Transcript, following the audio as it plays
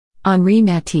Henri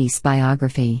Matisse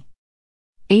Biography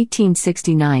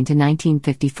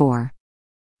 1869–1954.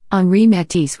 Henri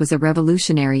Matisse was a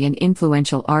revolutionary and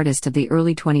influential artist of the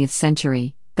early 20th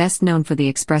century, best known for the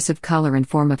expressive color and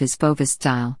form of his Fauvist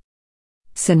style.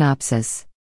 Synopsis.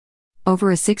 Over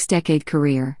a 6-decade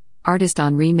career, artist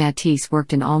Henri Matisse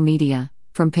worked in all media,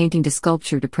 from painting to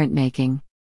sculpture to printmaking.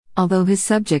 Although his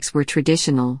subjects were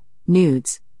traditional,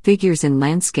 nudes, figures in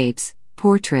landscapes,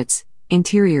 portraits,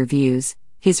 interior views,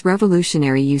 his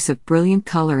revolutionary use of brilliant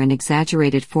color and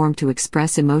exaggerated form to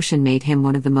express emotion made him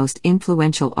one of the most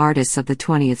influential artists of the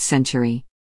 20th century.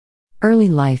 Early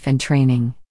life and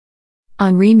training.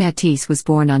 Henri Matisse was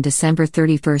born on December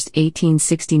 31,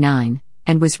 1869,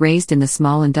 and was raised in the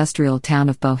small industrial town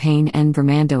of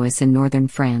Beauhain-en-Vermandois in northern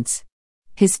France.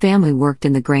 His family worked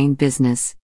in the grain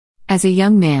business. As a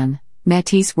young man,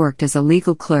 Matisse worked as a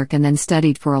legal clerk and then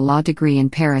studied for a law degree in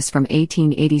Paris from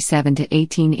 1887 to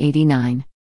 1889.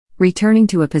 Returning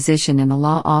to a position in a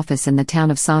law office in the town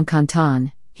of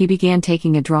Saint-Quentin, he began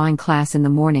taking a drawing class in the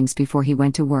mornings before he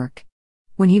went to work.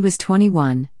 When he was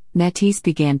 21, Matisse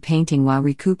began painting while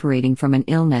recuperating from an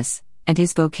illness, and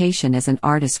his vocation as an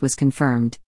artist was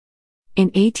confirmed. In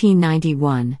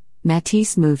 1891,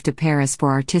 Matisse moved to Paris for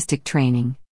artistic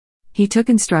training. He took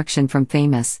instruction from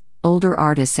famous, older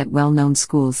artists at well-known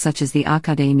schools such as the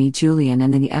Académie Julian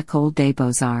and the École des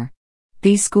Beaux-Arts.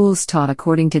 These schools taught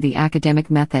according to the academic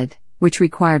method, which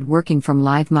required working from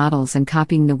live models and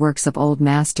copying the works of old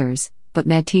masters, but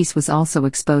Matisse was also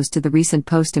exposed to the recent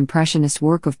post-impressionist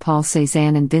work of Paul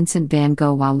Cézanne and Vincent van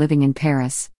Gogh while living in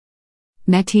Paris.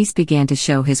 Matisse began to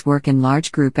show his work in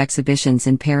large group exhibitions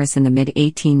in Paris in the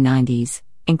mid-1890s,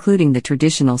 including the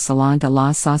traditional Salon de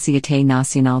la Société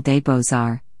Nationale des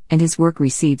Beaux-Arts, and his work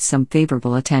received some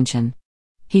favorable attention.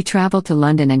 He traveled to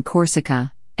London and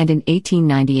Corsica, and in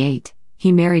 1898,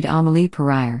 he married Amélie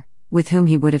Perrier, with whom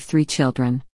he would have 3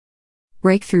 children.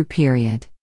 Breakthrough period.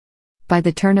 By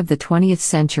the turn of the 20th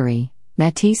century,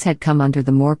 Matisse had come under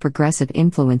the more progressive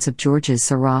influence of Georges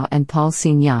Seurat and Paul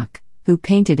Signac, who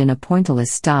painted in a pointillist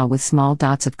style with small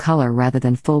dots of color rather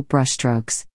than full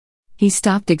brushstrokes. He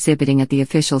stopped exhibiting at the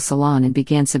official salon and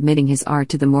began submitting his art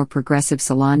to the more progressive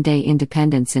Salon des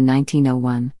Indépendants in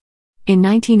 1901. In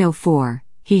 1904,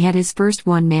 he had his first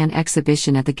one-man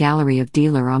exhibition at the Gallery of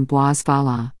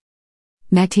Diller-en-Bois-Vallée.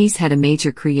 Matisse had a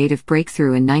major creative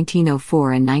breakthrough in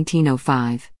 1904 and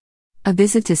 1905. A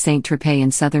visit to Saint-Tropez in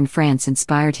southern France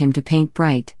inspired him to paint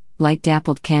bright,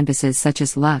 light-dappled canvases such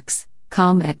as Lux,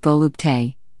 Calme et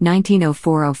Volupté,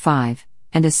 1904-05,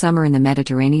 and A Summer in the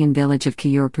Mediterranean village of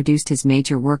Cure produced his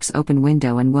major works Open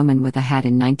Window and Woman with a Hat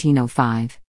in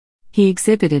 1905. He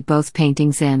exhibited both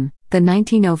paintings in the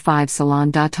 1905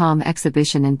 Salon d'Automne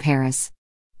exhibition in Paris.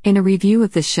 In a review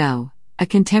of the show, a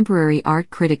contemporary art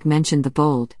critic mentioned the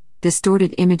bold,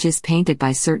 distorted images painted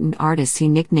by certain artists he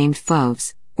nicknamed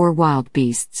fauves, or wild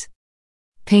beasts.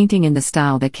 Painting in the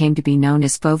style that came to be known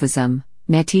as Fauvism,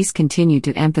 Matisse continued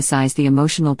to emphasize the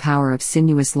emotional power of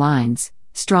sinuous lines,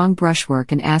 strong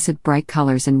brushwork and acid bright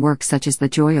colors in works such as The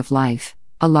Joy of Life,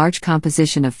 a large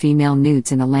composition of female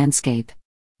nudes in a landscape.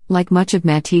 Like much of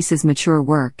Matisse's mature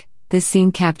work, this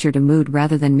scene captured a mood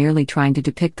rather than merely trying to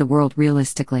depict the world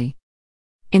realistically.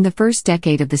 In the first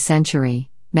decade of the century,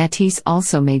 Matisse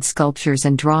also made sculptures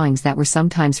and drawings that were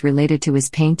sometimes related to his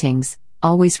paintings,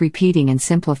 always repeating and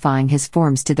simplifying his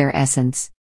forms to their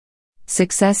essence.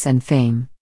 Success and fame.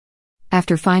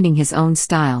 After finding his own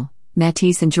style,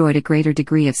 Matisse enjoyed a greater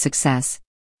degree of success.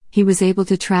 He was able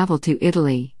to travel to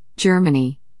Italy,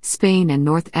 Germany, Spain and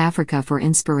North Africa for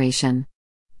inspiration.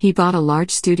 He bought a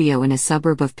large studio in a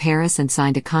suburb of Paris and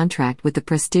signed a contract with the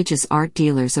prestigious art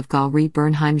dealers of Galerie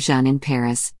Bernheim-Jeune in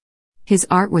Paris. His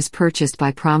art was purchased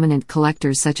by prominent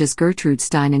collectors such as Gertrude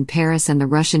Stein in Paris and the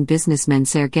Russian businessman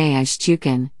Sergei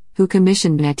Ishchukin, who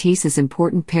commissioned Matisse's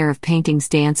important pair of paintings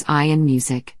Dance I and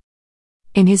Music.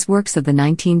 In his works of the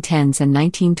 1910s and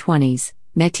 1920s,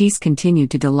 Matisse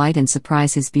continued to delight and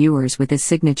surprise his viewers with his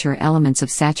signature elements of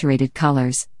saturated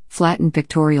colors, flattened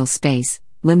pictorial space,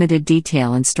 limited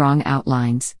detail and strong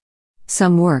outlines.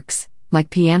 Some works,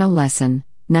 like Piano Lesson,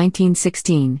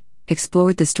 1916,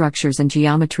 explored the structures and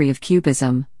geometry of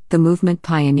Cubism, the movement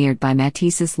pioneered by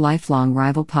Matisse's lifelong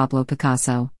rival Pablo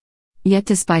Picasso. Yet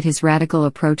despite his radical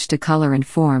approach to color and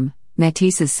form,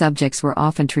 Matisse's subjects were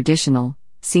often traditional,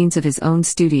 scenes of his own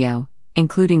studio,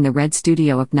 including the Red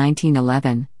Studio of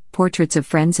 1911, portraits of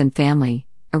friends and family,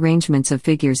 arrangements of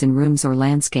figures in rooms or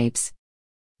landscapes.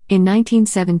 In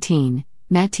 1917,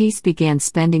 Matisse began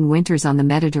spending winters on the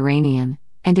Mediterranean,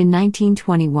 and in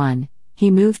 1921, he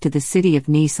moved to the city of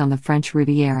Nice on the French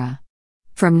Riviera.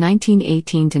 From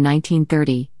 1918 to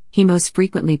 1930, He most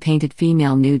frequently painted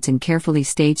female nudes in carefully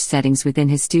staged settings within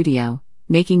his studio,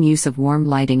 making use of warm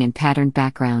lighting and patterned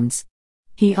backgrounds.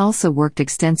 He also worked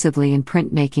extensively in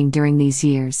printmaking during these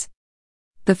years.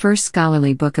 The first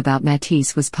scholarly book about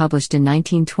Matisse was published in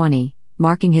 1920,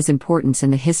 marking his importance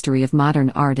in the history of modern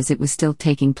art as it was still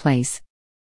taking place.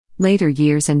 Later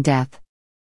years and death.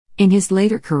 In his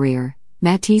later career,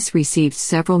 Matisse received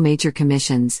several major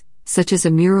commissions, such as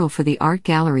a mural for the art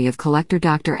gallery of collector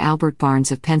Dr. Albert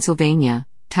Barnes of Pennsylvania,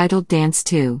 titled Dance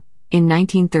 2, in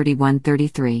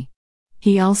 1931-33.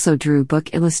 He also drew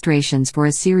book illustrations for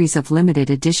a series of limited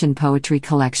edition poetry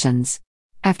collections.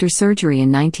 After surgery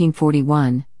in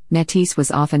 1941, Matisse was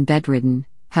often bedridden.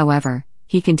 However,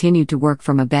 he continued to work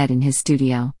from a bed in his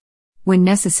studio. When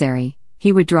necessary,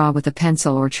 he would draw with a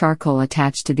pencil or charcoal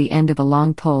attached to the end of a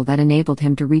long pole that enabled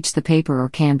him to reach the paper or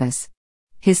canvas.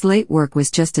 His late work was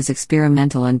just as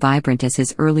experimental and vibrant as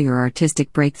his earlier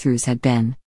artistic breakthroughs had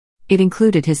been. It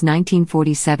included his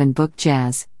 1947 book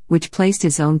Jazz, which placed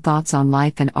his own thoughts on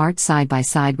life and art side by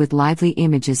side with lively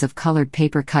images of colored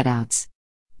paper cutouts.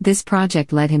 This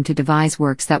project led him to devise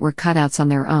works that were cutouts on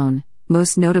their own,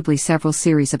 most notably several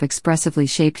series of expressively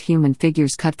shaped human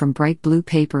figures cut from bright blue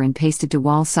paper and pasted to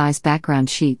wall-size background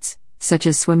sheets, such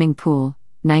as Swimming Pool,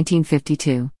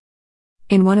 1952.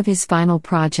 In one of his final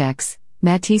projects,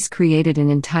 Matisse created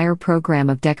an entire program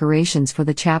of decorations for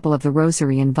the Chapel of the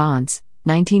Rosary in Vence,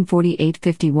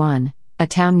 1948-51, a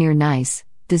town near Nice,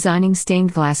 designing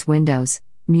stained glass windows,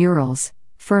 murals,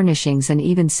 furnishings and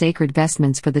even sacred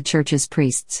vestments for the church's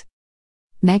priests.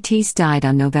 Matisse died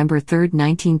on November 3,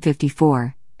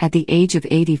 1954, at the age of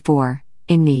 84,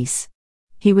 in Nice.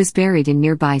 He was buried in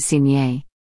nearby Signes.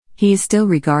 He is still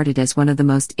regarded as one of the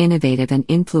most innovative and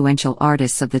influential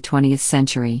artists of the 20th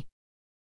century.